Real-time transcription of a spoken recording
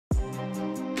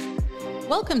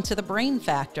Welcome to The Brain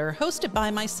Factor, hosted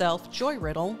by myself, Joy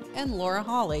Riddle, and Laura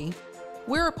Hawley.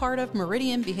 We're a part of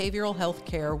Meridian Behavioral Health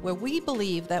Care, where we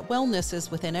believe that wellness is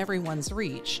within everyone's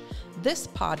reach. This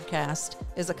podcast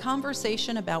is a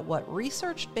conversation about what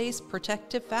research-based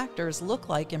protective factors look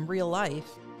like in real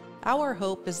life. Our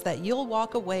hope is that you'll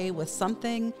walk away with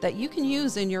something that you can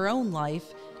use in your own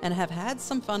life and have had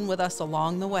some fun with us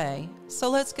along the way. So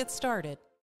let's get started.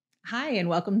 Hi, and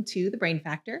welcome to The Brain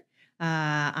Factor.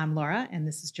 I'm Laura, and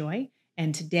this is Joy.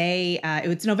 And today,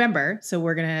 it's November, so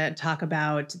we're going to talk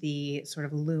about the sort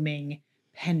of looming,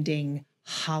 pending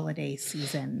holiday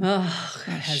season. That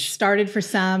has started for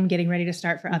some, getting ready to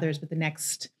start for others, but the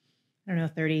next,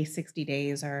 30, 60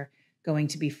 days are going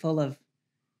to be full of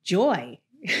joy.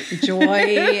 Joy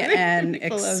and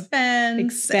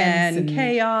expense and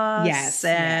chaos. Yes.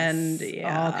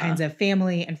 Yeah. All kinds of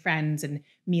family and friends and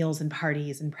meals and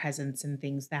parties and presents and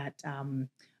things that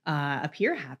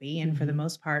appear happy and for the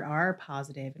most part are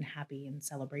positive and happy and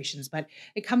celebrations, but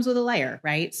it comes with a layer,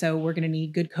 right? So we're going to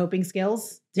need good coping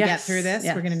skills to get through this.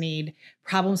 We're going to need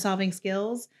problem solving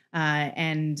skills.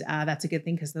 And that's a good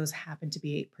thing because those happen to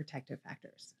be protective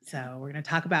factors. So we're going to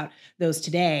talk about those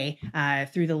today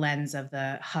through the lens of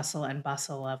the hustle and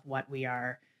bustle of what we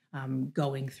are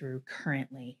going through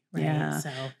currently. Right? Yeah.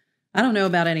 So I don't know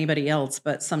about anybody else,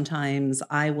 but sometimes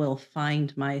I will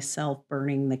find myself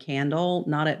burning the candle,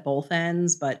 not at both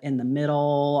ends, but in the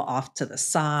middle, off to the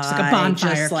side. Just like a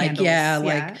bonfire just like,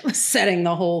 like setting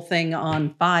the whole thing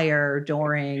on fire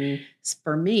during,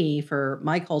 for me, for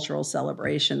my cultural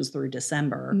celebrations through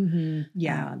December.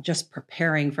 Just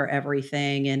preparing for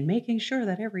everything and making sure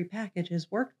that every package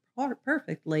is worked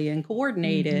perfectly and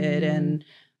coordinated and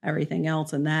everything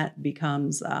else. And that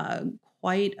becomes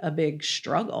quite a big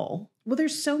struggle. Well,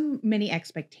 there's so many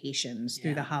expectations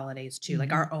through the holidays too,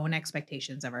 like our own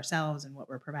expectations of ourselves and what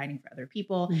we're providing for other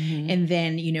people. And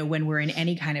then, when we're in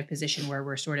any kind of position where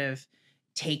we're sort of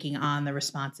taking on the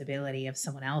responsibility of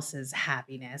someone else's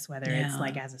happiness, whether it's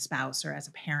like as a spouse or as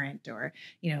a parent or,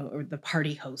 or the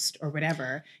party host or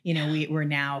whatever, we're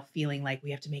now feeling like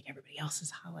we have to make everybody else's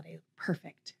holiday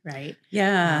perfect. Right.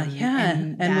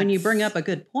 And when you bring up a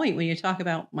good point, when you talk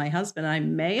about my husband, I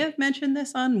may have mentioned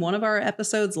this on one of our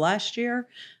episodes last year,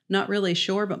 not really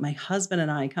sure, but my husband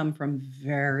and I come from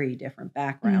very different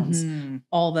backgrounds.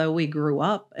 Although we grew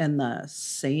up in the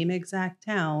same exact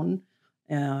town,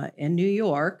 in New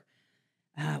York,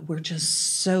 we're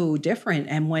just so different.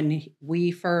 And when we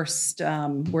first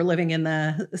were living in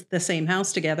the same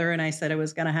house together, and I said I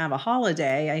was going to have a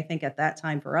holiday, I think at that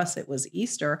time for us it was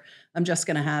Easter. I'm just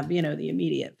going to have the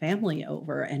immediate family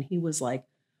over, and he was like,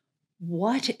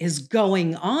 "What is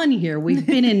going on here? We've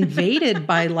been invaded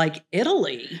by like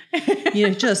Italy,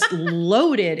 just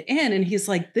loaded in." And he's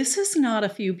like, "This is not a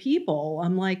few people."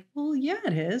 I'm like, "Well, yeah,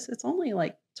 it is. It's only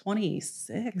like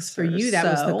 26 for you. That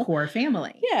was the core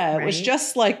family. Yeah. It was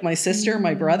just like my sister,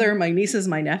 my brother, my nieces,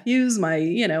 my nephews, my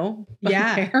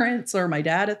parents or my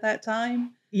dad at that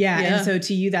time. Yeah. And so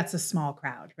to you, that's a small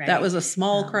crowd, right? That was a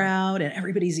small crowd, and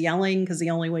everybody's yelling because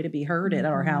the only way to be heard at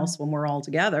our house when we're all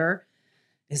together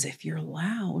is if you're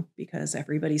loud, because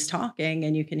everybody's talking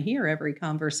and you can hear every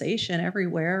conversation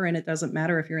everywhere. And it doesn't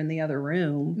matter if you're in the other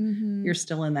room, you're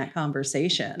still in that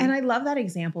conversation. And I love that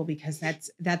example because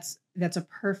that's a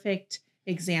perfect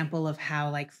example of how,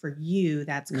 like, for you,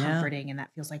 that's comforting and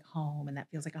that feels like home and that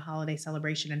feels like a holiday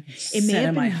celebration. And it may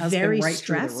have been very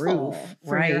stressful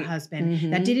for your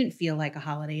husband. That didn't feel like a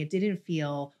holiday. It didn't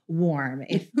feel warm.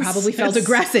 It probably felt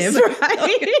aggressive,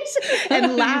 right?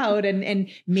 And loud and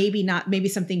maybe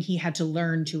something he had to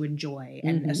learn to enjoy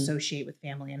and associate with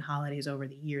family and holidays over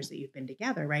the years that you've been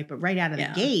together, right? But right out of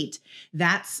the gate,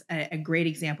 that's a great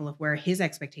example of where his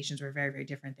expectations were very, very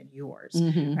different than yours,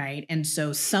 right? And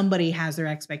so somebody has their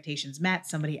expectations met,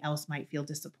 somebody else might feel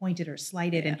disappointed or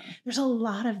slighted. And there's a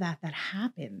lot of that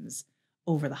happens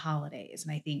over the holidays.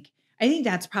 And I think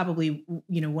that's probably,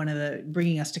 one of the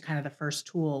bringing us to kind of the first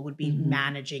tool would be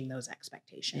managing those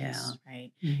expectations,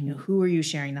 right? Who are you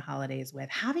sharing the holidays with?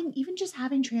 Having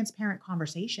transparent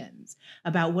conversations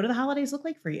about what do the holidays look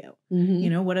like for you?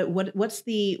 What's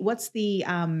the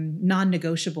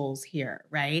non-negotiables here,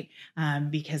 right?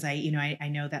 Because I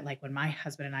know that, like, when my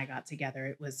husband and I got together,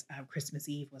 it was Christmas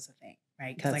Eve was a thing,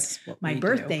 right? Because like my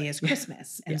birthday is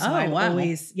Christmas, and so I've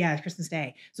always Christmas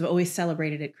Day, so I've always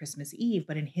celebrated it Christmas Eve.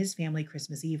 But in his family,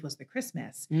 Christmas Eve was the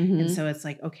Christmas. And so it's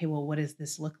like, okay, well, what does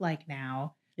this look like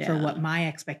now for what my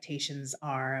expectations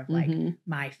are of like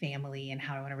my family and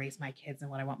how I want to raise my kids and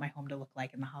what I want my home to look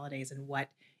like in the holidays and what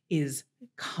is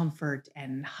comfort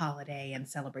and holiday and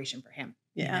celebration for him.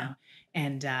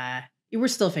 And We're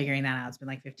still figuring that out. It's been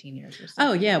like 15 years or so.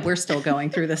 Oh yeah, we're still going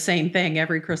through the same thing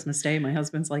every Christmas Day. My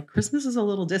husband's like, Christmas is a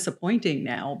little disappointing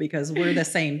now because we're the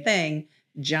same thing.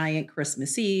 Giant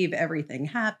Christmas Eve, everything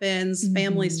happens,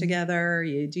 families together,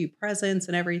 you do presents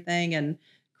and everything. And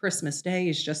Christmas Day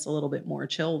is just a little bit more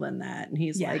chill than that. And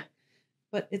he's like,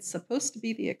 but it's supposed to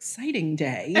be the exciting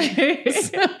day.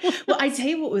 Well, I tell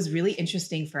you what was really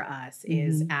interesting for us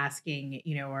is asking,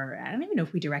 or I don't even know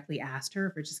if we directly asked her,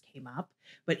 if it just came up,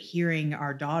 but hearing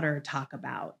our daughter talk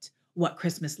about what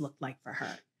Christmas looked like for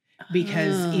her.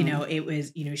 Because, it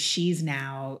was, she's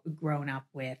now grown up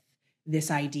with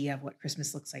this idea of what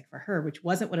Christmas looks like for her, which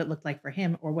wasn't what it looked like for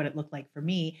him or what it looked like for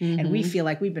me. And we feel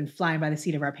like we've been flying by the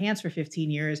seat of our pants for 15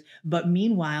 years. But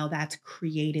meanwhile, that's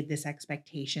created this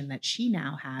expectation that she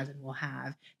now has and will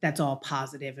have that's all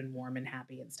positive and warm and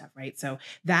happy and stuff, right? So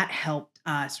that helped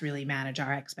us really manage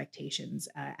our expectations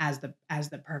as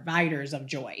the providers of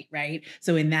joy, right?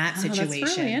 So in that situation,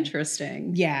 that's really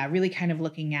interesting. Yeah, really kind of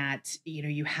looking at,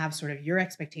 you have sort of your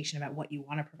expectation about what you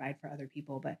want to provide for other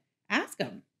people, but ask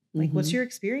them. Like, what's your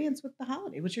experience with the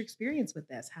holiday? What's your experience with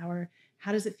this? How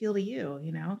does it feel to you?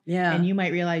 Yeah. And you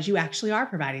might realize you actually are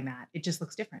providing that. It just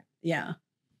looks different. Yeah.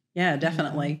 Yeah,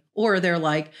 definitely. Or they're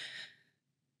like,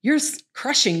 you're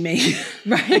crushing me.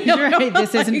 Right. Right.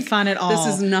 This isn't fun at all.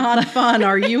 This is not fun.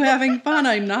 Are you having fun?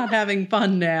 I'm not having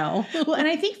fun now. Well, and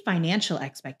I think financial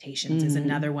expectations is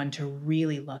another one to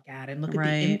really look at and look at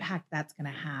the impact that's going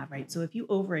to have, right? So if you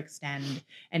overextend,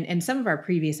 and some of our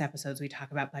previous episodes, we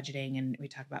talk about budgeting and we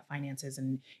talk about finances,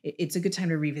 and it's a good time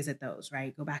to revisit those,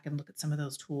 right? Go back and look at some of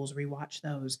those tools, rewatch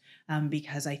those,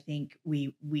 because I think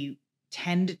we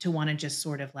tend to want to just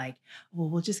sort of like, well,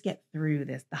 we'll just get through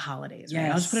the holidays, right?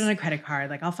 I'll just put it on a credit card.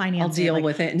 Like I'll finance I'll deal it.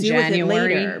 with it in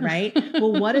January. Later, right?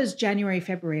 Well, what does January,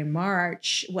 February, and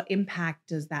March, what impact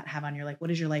does that have on your life? What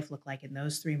does your life look like in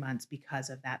those 3 months because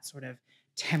of that sort of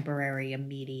temporary,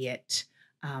 immediate,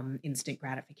 instant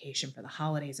gratification for the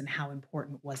holidays, and how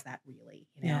important was that really?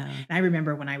 And I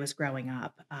remember when I was growing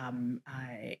up,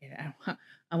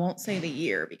 I won't say the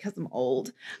year because I'm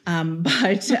old,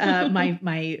 but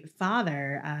my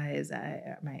father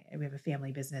we have a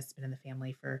family business, been in the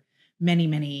family for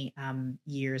many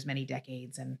years, many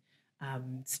decades, and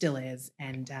still is.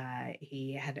 And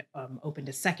he had opened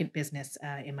a second business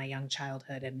in my young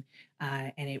childhood,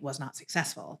 and it was not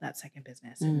successful, that second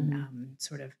business, and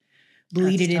sort of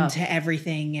bleeded into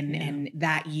everything. And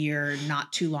that year,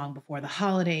 not too long before the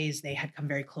holidays, they had come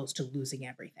very close to losing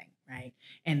everything, right?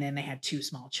 And then they had 2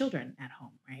 small children at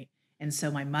home, right? And so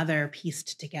my mother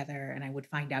pieced together, and I would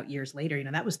find out years later,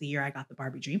 that was the year I got the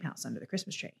Barbie dream house under the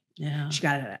Christmas tree. Yeah. She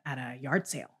got it at a yard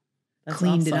sale. That's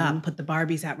cleaned awesome. It up, put the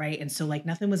Barbies out, right? And so like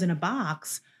nothing was in a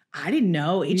box. I didn't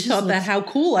know. You thought that how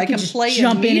cool I can play,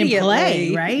 jump in and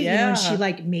play, right? Yeah. And she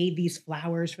like made these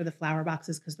flowers for the flower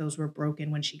boxes because those were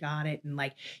broken when she got it, and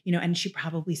like and she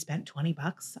probably spent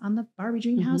 $20 on the Barbie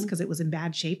dream house because it was in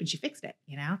bad shape, and she fixed it,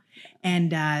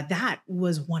 and that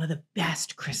was one of the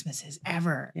best Christmases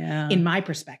ever, in my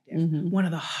perspective. One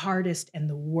of the hardest and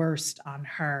the worst on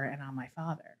her and on my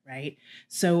father, right?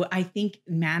 So I think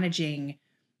managing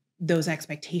those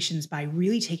expectations by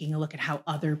really taking a look at how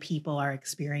other people are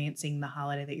experiencing the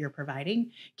holiday that you're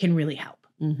providing can really help.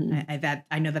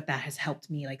 I know that has helped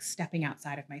me, like stepping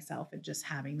outside of myself and just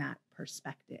having that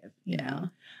perspective, you know?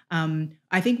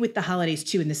 I think with the holidays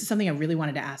too, and this is something I really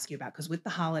wanted to ask you about, because with the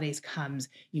holidays comes,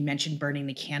 you mentioned burning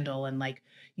the candle and like,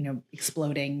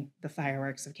 exploding the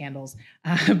fireworks of candles.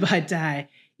 But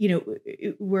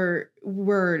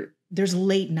there's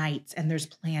late nights, and there's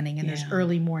planning, and there's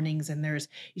early mornings, and there's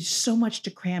so much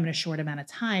to cram in a short amount of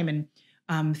time,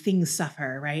 and things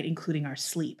suffer, right? Including our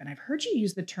sleep. And I've heard you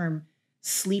use the term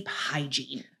sleep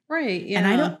hygiene. Right. Yeah.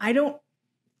 And I don't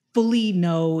fully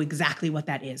know exactly what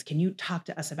that is. Can you talk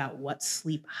to us about what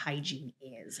sleep hygiene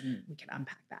is, and we can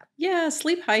unpack that? Yeah,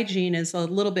 sleep hygiene is a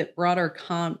little bit broader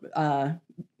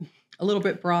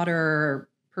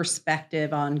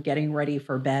perspective on getting ready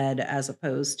for bed, as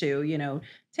opposed to,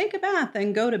 take a bath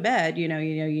and go to bed. You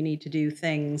need to do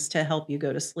things to help you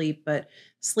go to sleep, but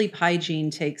sleep hygiene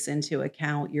takes into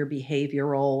account your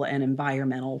behavioral and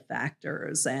environmental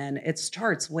factors, and it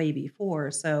starts way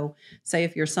before. So say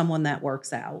if you're someone that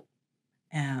works out,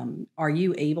 are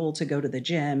you able to go to the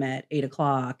gym at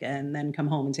 8:00 and then come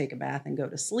home and take a bath and go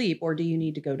to sleep? Or do you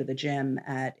need to go to the gym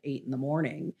at 8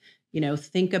 a.m?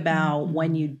 Think about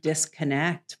when you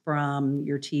disconnect from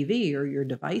your TV or your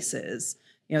devices.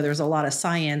 There's a lot of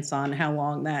science on how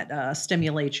long that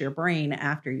stimulates your brain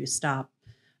after you stop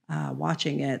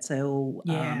watching it. So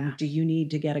do you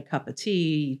need to get a cup of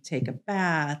tea, take a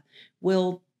bath?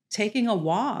 Will taking a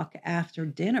walk after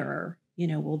dinner,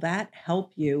 will that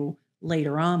help you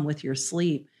later on with your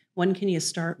sleep, when can you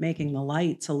start making the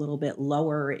lights a little bit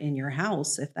lower in your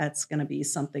house if that's going to be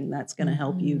something that's going to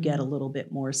help you get a little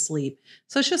bit more sleep?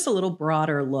 So it's just a little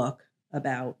broader look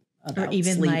about or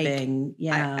even sleeping.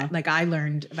 I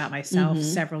learned about myself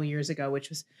several years ago, which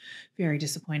was very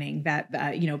disappointing, that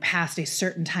past a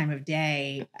certain time of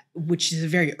day, which is a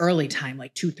very early time,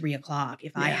 like 2-3 o'clock,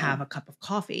 if I have a cup of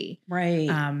coffee, right,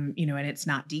 and it's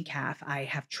not decaf, I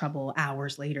have trouble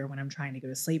hours later when I'm trying to go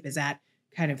to sleep. Is that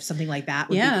kind of something like that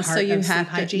would be part so you of have sleep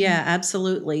hygiene? to,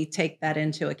 absolutely take that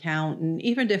into account. And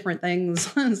even different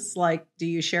things like, do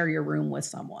you share your room with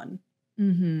someone?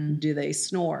 Do they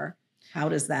snore? How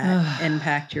does that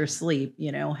impact your sleep?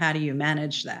 How do you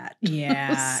manage that?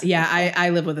 I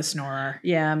live with a snorer.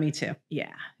 Yeah, me too.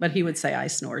 Yeah. But he would say I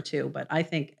snore too, but I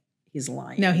think he's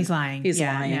lying. No, he's lying. He's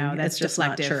lying. No, that's just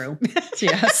deflective. Not true.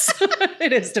 Yes,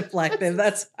 it is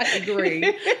deflective. I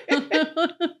agree.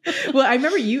 Well, I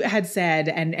remember you had said,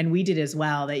 and we did as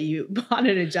well, that you bought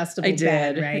an adjustable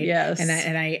bed, right? Yes.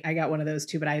 And I got one of those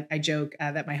too, but I joke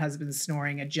that my husband's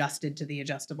snoring adjusted to the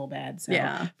adjustable bed. So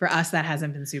for us, that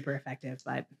hasn't been super effective,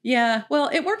 but well,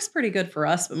 it works pretty good for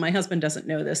us, but my husband doesn't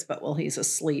know this, but while he's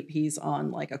asleep, he's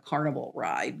on like a carnival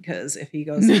ride, because if he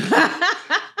goes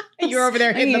you're over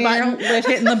there hitting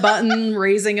the button,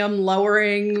 raising him,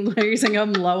 lowering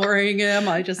him.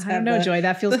 I don't know, Joy.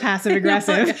 That feels passive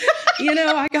aggressive.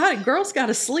 I got it. Girls got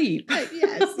to sleep.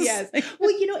 Yes.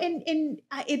 Well, and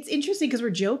it's interesting because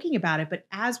we're joking about it, but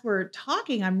as we're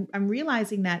talking, I'm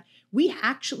realizing that we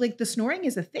actually, like, the snoring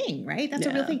is a thing, right? That's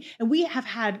a real thing. And we have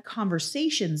had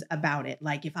conversations about it.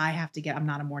 Like, if I have to I'm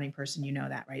not a morning person,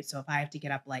 that, right? So if I have to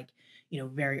get up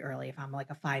very early, if I'm like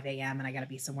a 5 a.m. and I got to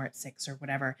be somewhere at 6 or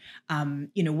whatever,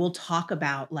 we'll talk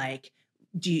about like,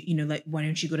 why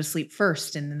don't you go to sleep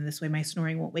first? And then this way my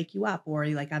snoring won't wake you up. Or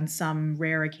like on some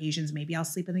rare occasions, maybe I'll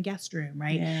sleep in the guest room.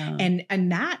 Right. Yeah.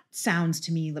 And that sounds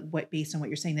to me based on what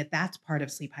you're saying, that's part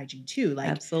of sleep hygiene too. Like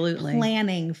absolutely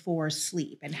planning for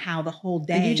sleep and how the whole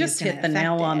day. And you just hit the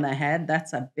nail on the head.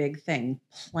 That's a big thing.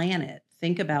 Plan it.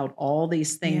 Think about all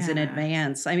these things in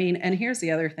advance. I mean, and here's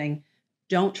the other thing.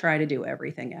 Don't try to do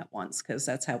everything at once, because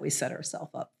that's how we set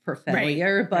ourselves up for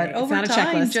failure. But over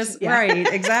time, right,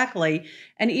 exactly.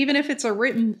 And even if it's a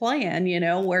written plan,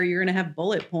 where you're going to have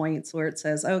bullet points where it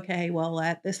says, okay, well,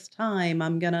 at this time,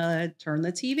 I'm going to turn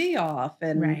the TV off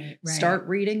and start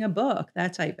reading a book,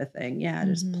 that type of thing. Yeah,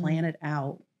 just plan it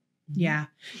out. Yeah.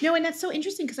 No, and that's so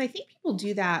interesting, because I think people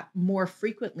do that more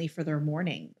frequently for their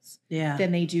mornings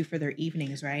than they do for their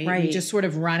evenings, right? Right. We just sort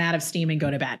of run out of steam and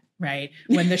go to bed, right?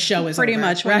 When the show is pretty over,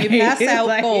 much when you pass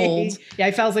out cold. Yeah,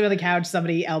 I fell asleep on the couch,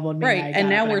 somebody elbowed me. Right. And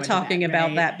now we're talking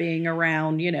about that being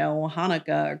around,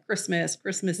 Hanukkah,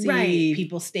 Christmas Eve.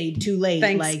 People stayed too late.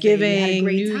 Thanksgiving, had a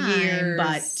great New time, Year's.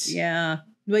 But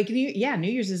like, New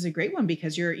Year's is a great one,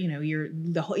 because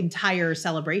the whole entire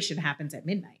celebration happens at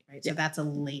midnight, right? So that's a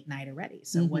late night already.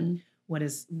 So what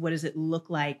does it look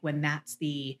like when that's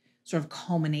the sort of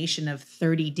culmination of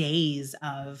 30 days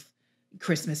of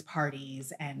Christmas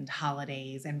parties and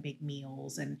holidays and big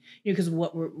meals, and because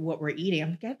what we're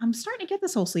eating, I'm starting to get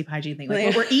this whole sleep hygiene thing. Like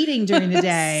what we're eating during the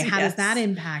day, how does that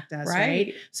impact us,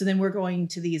 right? So then we're going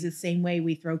to the same way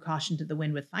we throw caution to the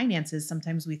wind with finances.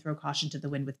 Sometimes we throw caution to the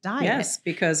wind with diet. Yes,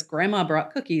 because grandma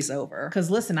brought cookies over. Because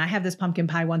listen, I have this pumpkin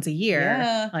pie once a year.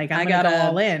 Yeah, like I gotta go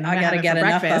all in. I gotta get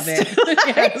enough of it.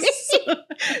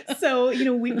 Yes. So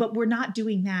but we're not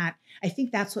doing that. I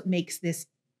think that's what makes this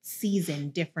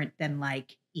season different than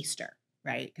like Easter,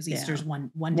 right? Because Easter's one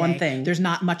thing. There's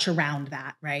not much around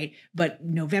that, right? But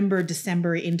November,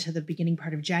 December into the beginning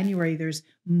part of January, there's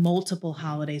multiple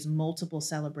holidays, multiple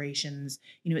celebrations.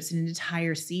 It's an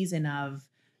entire season of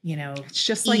it's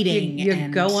just like you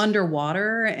go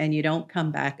underwater and you don't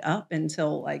come back up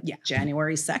until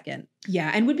January 2nd. Yeah.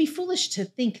 And would be foolish to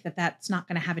think that that's not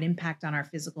going to have an impact on our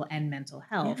physical and mental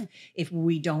health if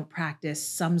we don't practice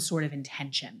some sort of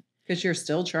intention. Because you're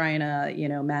still trying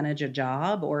to, manage a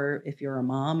job, or if you're a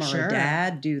mom or a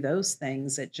dad, do those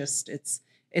things.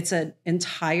 It's an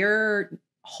entire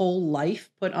whole life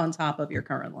put on top of your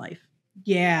current life.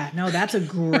 Yeah, no, that's a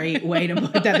great way to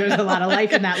put that. There's a lot of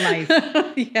life in that life.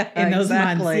 In those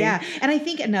months. Yeah. And I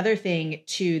think another thing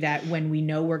too, that when we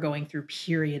know we're going through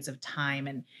periods of time,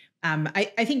 and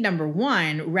I think number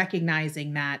one,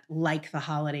 recognizing that like the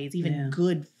holidays, even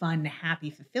good, fun, happy,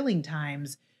 fulfilling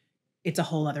times, it's a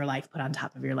whole other life put on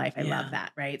top of your life. I love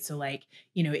that. Right. So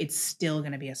it's still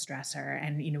going to be a stressor.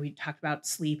 And, we talked about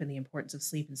sleep and the importance of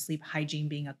sleep, and sleep hygiene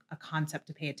being a concept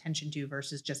to pay attention to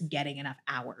versus just getting enough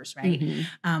hours. Right.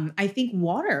 I think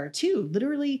water too,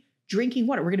 literally drinking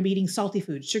water. We're going to be eating salty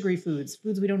foods, sugary foods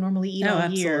we don't normally eat all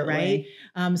year, right?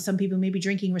 Some people may be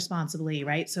drinking responsibly,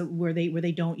 right? So where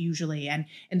they don't usually, and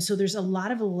so there's a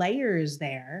lot of layers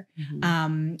there,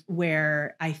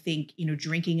 where I think, you know,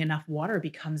 drinking enough water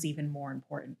becomes even more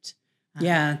important.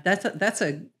 Yeah, that's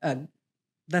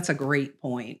a great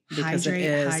point, because it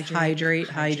is hydrate,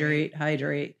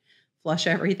 flush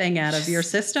everything out of your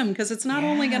system, because it's not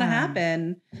only going to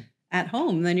happen at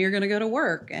home, then you're going to go to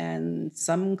work and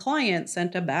some client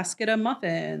sent a basket of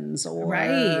muffins, or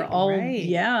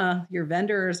your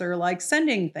vendors are like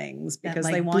sending things because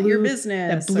they want your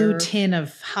business. The blue tin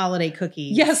of holiday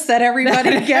cookies. Yes, that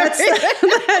everybody gets.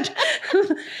 That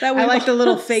I like the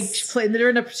little fake, they're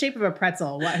in the shape of a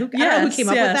pretzel. I don't know who came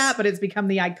up with that, but it's become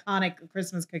the iconic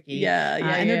Christmas cookie.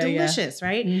 And they're delicious,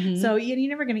 right? So you're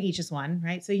never going to eat just one,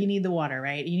 right? So you need the water,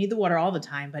 right? You need the water all the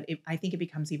time, but I think it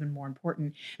becomes even more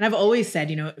important. And I've always said,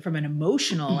 you know, from an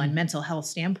emotional and mental health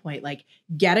standpoint, like,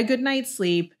 get a good night's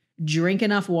sleep, drink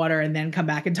enough water, and then come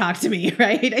back and talk to me,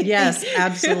 right? Yes,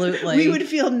 absolutely. We would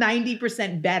feel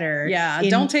 90% better. Yeah.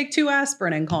 Don't take 2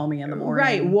 aspirin and call me in the morning.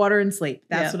 Right. Water and sleep.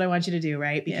 That's what I want you to do,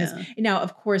 right? Because now,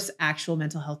 of course, actual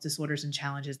mental health disorders and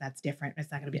challenges, that's different.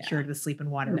 It's not going to be cured with sleep and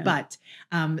water. No. But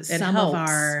some of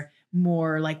our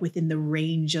more like within the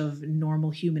range of normal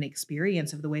human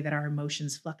experience of the way that our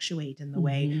emotions fluctuate and the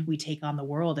way we take on the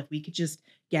world, if we could just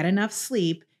get enough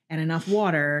sleep and enough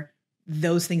water,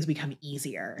 those things become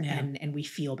easier and we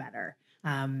feel better.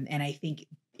 And I think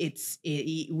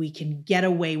we can get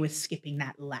away with skipping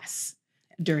that less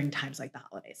during times like the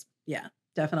holidays. Yeah,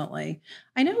 definitely.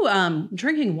 I know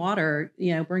drinking water,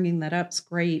 you know, bringing that up is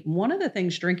great. One of the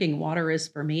things drinking water is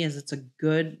for me is it's a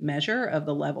good measure of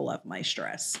the level of my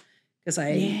stress, because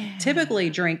I typically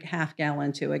drink half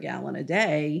gallon to a gallon a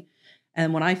day.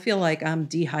 And when I feel like I'm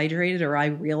dehydrated, or I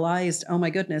realized, oh my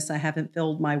goodness, I haven't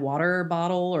filled my water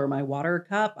bottle or my water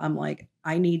cup, I'm like,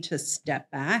 I need to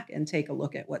step back and take a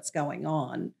look at what's going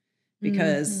on,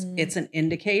 because it's an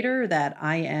indicator that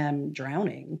I am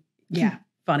drowning. Yeah.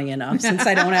 Funny enough, since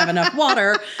I don't have enough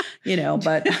water, you know,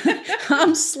 but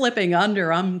I'm slipping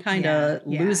under, I'm kind of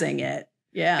losing it.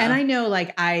 Yeah. And I know,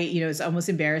 like, you know, it's almost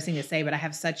embarrassing to say, but I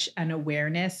have such an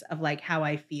awareness of like how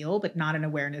I feel, but not an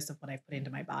awareness of what I've put into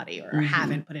my body or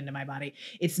haven't put into my body.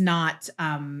 It's not,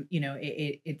 you know,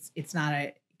 it's not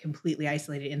a completely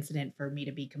isolated incident for me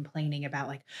to be complaining about,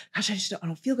 like, gosh, I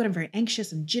don't feel good. I'm very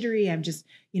anxious. I'm jittery. I'm just,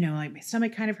 you know, like my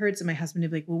stomach kind of hurts. And my husband would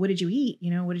be like, well, what did you eat?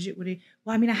 You know, well,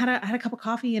 I mean, I had a cup of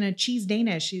coffee and a cheese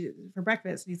Danish for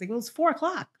breakfast. And he's like, well, it's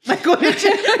 4:00. Like,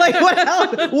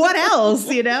 what else,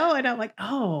 you know? And I'm like,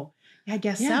 oh, I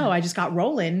guess so. I just got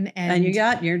rolling, and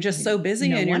you're just so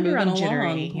busy, and you're moving along,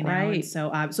 jittery, you know? Right? So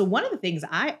one of the things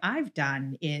I've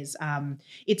done is,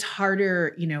 it's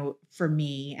harder, you know, for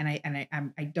me, and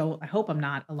I hope I'm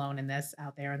not alone in this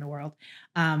out there in the world,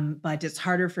 but it's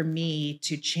harder for me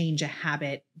to change a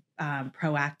habit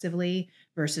proactively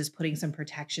versus putting some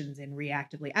protections in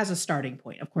reactively as a starting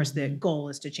point. Of course, the goal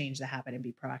is to change the habit and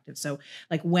be proactive. So,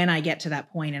 like, when I get to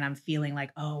that point and I'm feeling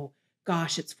like, oh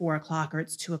gosh, it's 4:00 or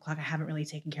it's 2:00. I haven't really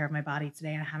taken care of my body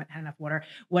today and I haven't had enough water.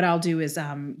 What I'll do is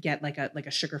get like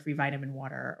a sugar-free vitamin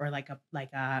water, or like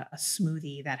a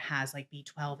smoothie that has like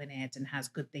B12 in it and has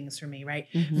good things for me, right?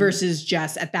 Versus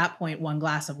just at that point, 1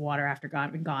 glass of water after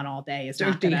gone all day is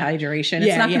not dehydration.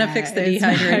 It's not going to fix the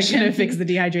dehydration. It's not going to fix the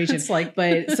dehydration. It's like,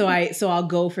 but so I'll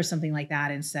go for something like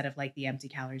that instead of like the empty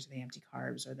calories or the empty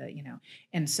carbs or the, you know,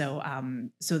 and so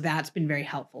that's been very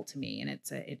helpful to me, and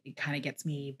it kind of gets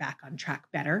me back on track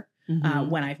better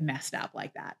when I've messed up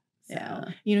like that. So,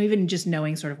 you know, even just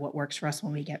knowing sort of what works for us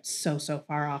when we get so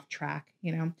far off track,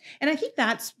 you know, and I think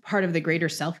that's part of the greater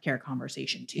self-care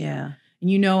conversation too. Yeah. And,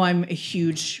 you know, I'm a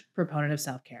huge proponent of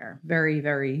self-care. Very,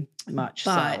 very much.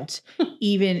 But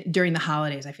even during the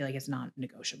holidays, I feel like it's not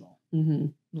negotiable.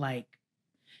 Like,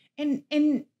 and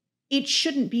it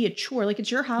shouldn't be a chore. Like, it's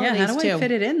your holidays too. How do I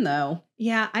fit it in though?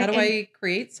 Yeah. How do I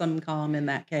create some calm in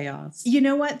that chaos? You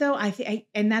know what though?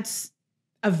 And that's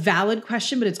a valid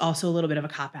question, but it's also a little bit of a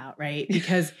cop out, right?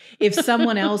 Because if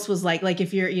someone else was like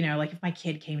if you're, you know, like if my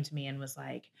kid came to me and was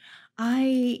like, I,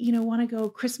 you know, want to go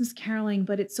Christmas caroling,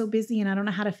 but it's so busy and I don't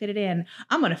know how to fit it in.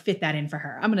 I'm going to fit that in for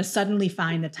her. I'm going to suddenly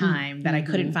find the time that I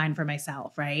couldn't find for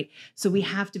myself. Right. So we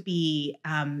have to be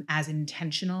as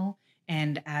intentional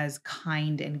and as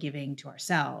kind and giving to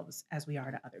ourselves as we are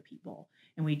to other people.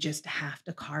 And we just have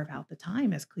to carve out the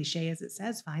time, as cliche as it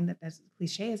says, as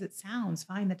cliche as it sounds,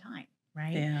 find the time.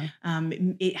 Right. Yeah.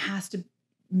 It has to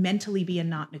mentally be a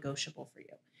not negotiable for you.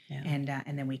 Yeah.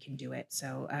 And then we can do it.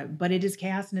 So, but it is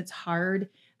chaos and it's hard,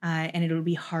 and it'll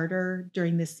be harder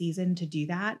during this season to do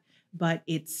that. But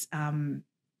it's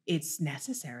it's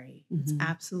necessary. It's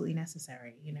absolutely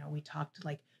necessary. You know, we talked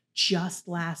like just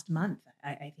last month,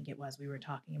 I think it was, we were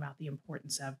talking about the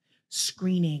importance of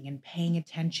screening and paying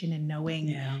attention and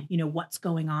knowing, you know, what's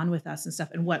going on with us and stuff.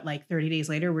 And what, like 30 days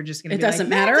later, we're just going to be doesn't like,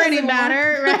 matter doesn't anymore.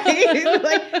 matter, right?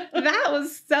 Like that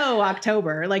was so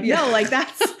October. Like, no, like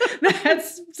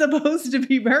that's supposed to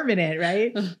be permanent,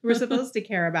 right? We're supposed to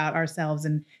care about ourselves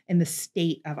and the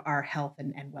state of our health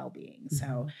and well-being.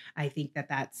 So I think that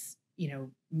that's, you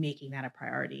know, making that a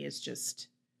priority is just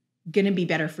going to be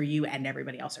better for you and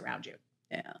everybody else around you.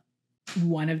 Yeah.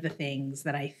 One of the things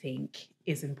that I think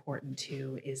is important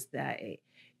too is that,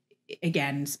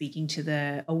 again, speaking to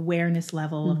the awareness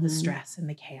level of the stress and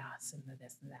the chaos and the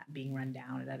this and that being run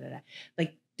down,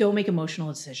 like don't make emotional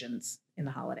decisions in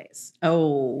the holidays.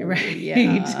 Oh, right.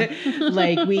 Yeah.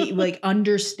 Like we like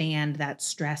understand that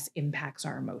stress impacts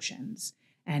our emotions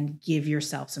and give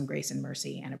yourself some grace and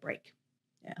mercy and a break.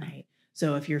 Yeah. Right.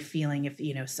 So if you're feeling, if,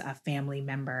 you know, a family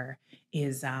member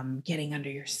is getting under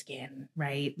your skin,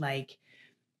 right? Like,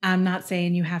 I'm not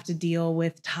saying you have to deal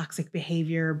with toxic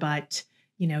behavior, but,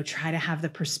 you know, try to have the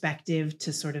perspective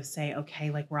to sort of say, okay,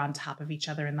 like we're on top of each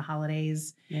other in the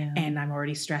holidays and I'm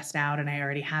already stressed out and I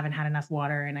already haven't had enough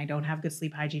water and I don't have good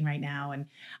sleep hygiene right now. And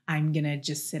I'm going to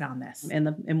just sit on this.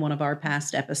 In one of our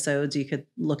past episodes, you could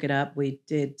look it up. We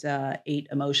did 8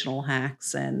 emotional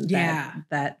hacks, and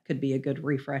that could be a good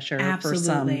refresher for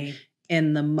some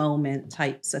in the moment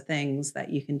types of things that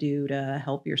you can do to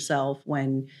help yourself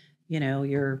when, you know,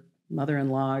 your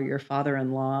mother-in-law, or your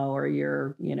father-in-law, or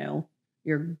your, you know,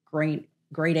 your great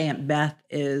Aunt Beth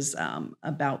is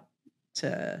about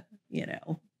to, you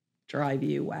know, drive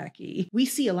you wacky. We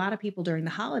see a lot of people during the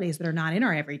holidays that are not in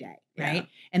our everyday, right?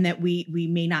 And that we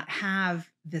may not have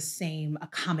the same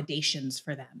accommodations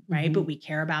for them, right? But we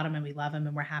care about them and we love them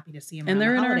and we're happy to see them. And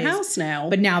they're in our house now.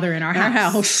 But now they're in our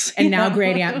house. And now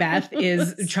Great Aunt Beth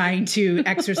is trying to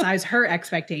exercise her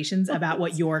expectations about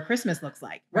what your Christmas looks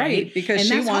like, right? Because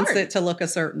she wants it to look a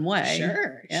certain way.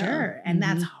 Sure. And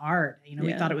that's hard. You know,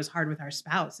 we thought it was hard with our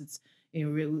spouse. It's, you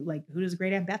know, really, like, who does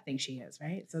Great Aunt Beth think she is,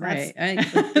 right? So that's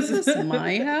this is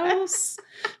my house,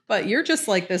 but you're just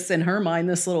like this in her mind,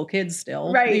 this little kid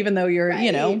still, right? Even though you're,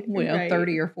 you know,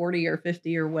 30 or 40 or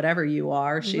 50 or whatever you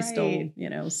are, she still, you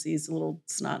know, sees a little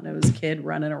snot-nosed kid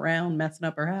running around messing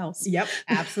up her house. Yep,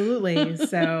 absolutely.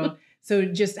 So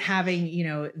just having, you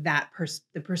know, that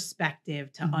the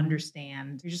perspective to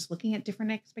understand, you're just looking at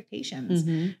different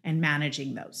expectations and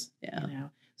managing those. You know,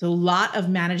 so a lot of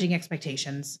managing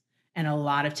expectations. And a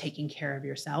lot of taking care of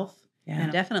yourself.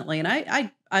 Yeah, definitely. And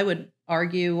I would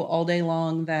argue all day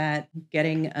long that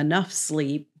getting enough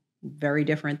sleep, very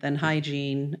different than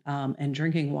hygiene, and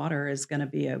drinking water is going to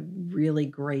be a really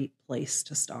great place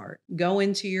to start. Go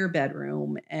into your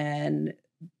bedroom and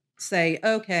say,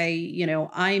 okay, you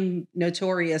know, I'm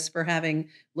notorious for having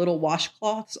little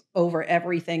washcloths over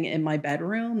everything in my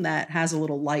bedroom that has a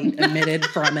little light emitted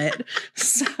from it.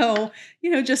 So, you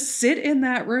know, just sit in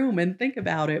that room and think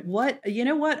about it. You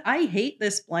know what? I hate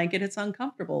this blanket. It's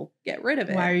uncomfortable. Get rid of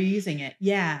it. Why are you using it?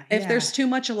 Yeah. If there's too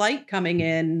much light coming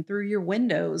in through your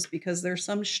windows because there's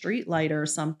some street light or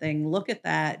something, look at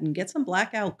that and get some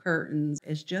blackout curtains.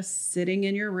 It's just sitting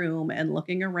in your room and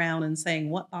looking around and saying,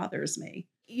 what bothers me?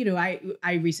 You know,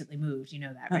 I recently moved, you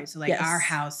know that, right? So like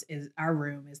our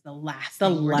room is the last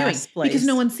thing we're doing because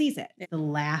no one sees it. The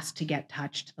last to get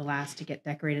touched, the last to get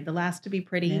decorated, the last to be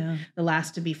pretty, the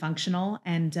last to be functional.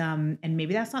 And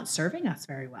maybe that's not serving us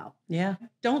very well. Yeah.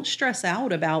 Don't stress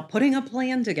out about putting a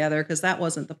plan together because that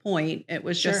wasn't the point. It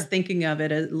was just thinking of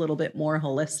it a little bit more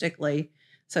holistically.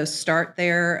 So start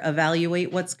there,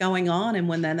 evaluate what's going on. And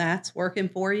when then that's working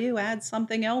for you, add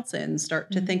something else in, start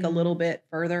to think a little bit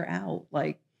further out.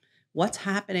 Like what's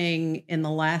happening in the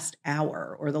last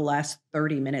hour or the last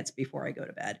 30 minutes before I go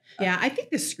to bed? Yeah, I think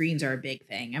the screens are a big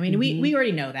thing. I mean, we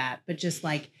already know that, but just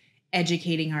like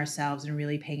educating ourselves and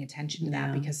really paying attention to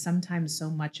that because sometimes so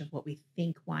much of what we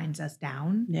think winds us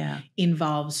down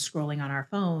involves scrolling on our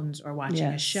phones or watching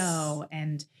a show,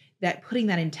 and that putting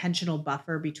that intentional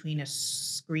buffer between a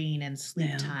screen and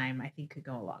sleep time, I think could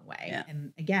go a long way. Yeah.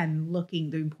 And again,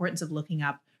 the importance of looking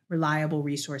up reliable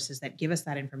resources that give us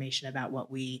that information about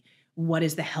what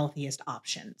is the healthiest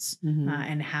options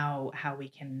and how we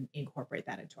can incorporate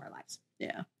that into our lives.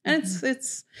 Yeah. And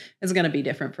it's going to be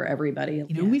different for everybody.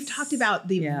 You know, we've talked about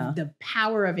the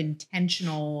power of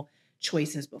intentional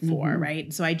choices before, right?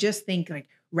 And so I just think like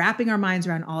wrapping our minds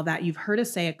around all that, you've heard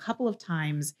us say a couple of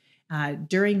times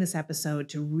during this episode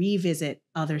to revisit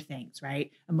other things, right?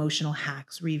 Emotional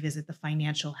hacks, revisit the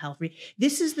financial health.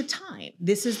 This is the time.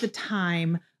 This is the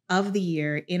time of the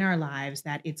year in our lives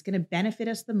that it's going to benefit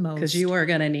us the most. Because you are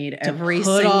going to need every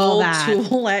single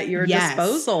tool at your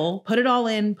disposal. Put it all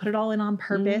in on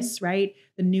purpose, right?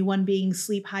 The new one being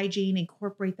sleep hygiene,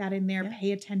 incorporate that in there,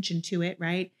 pay attention to it,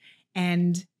 right?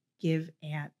 And give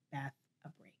Aunt Beth a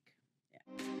break.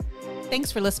 Yeah.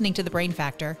 Thanks for listening to The Brain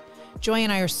Factor. Joy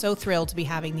and I are so thrilled to be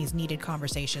having these needed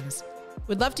conversations.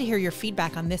 We'd love to hear your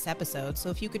feedback on this episode, so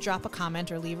if you could drop a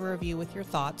comment or leave a review with your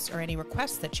thoughts or any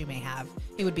requests that you may have,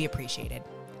 it would be appreciated.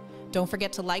 Don't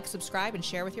forget to like, subscribe, and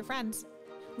share with your friends.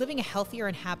 Living a healthier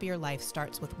and happier life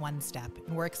starts with one step,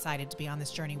 and we're excited to be on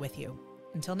this journey with you.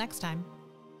 Until next time.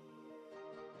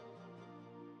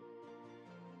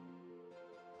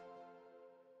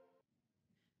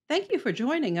 Thank you for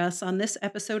joining us on this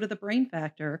episode of The Brain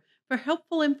Factor. For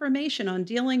helpful information on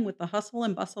dealing with the hustle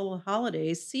and bustle of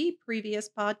holidays, see previous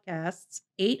podcasts,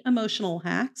 8 emotional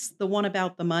hacks, the one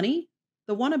about the money,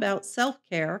 the one about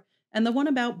self-care, and the one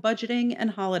about budgeting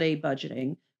and holiday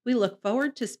budgeting. We look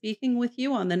forward to speaking with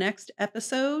you on the next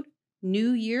episode.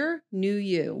 New Year, New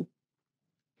You.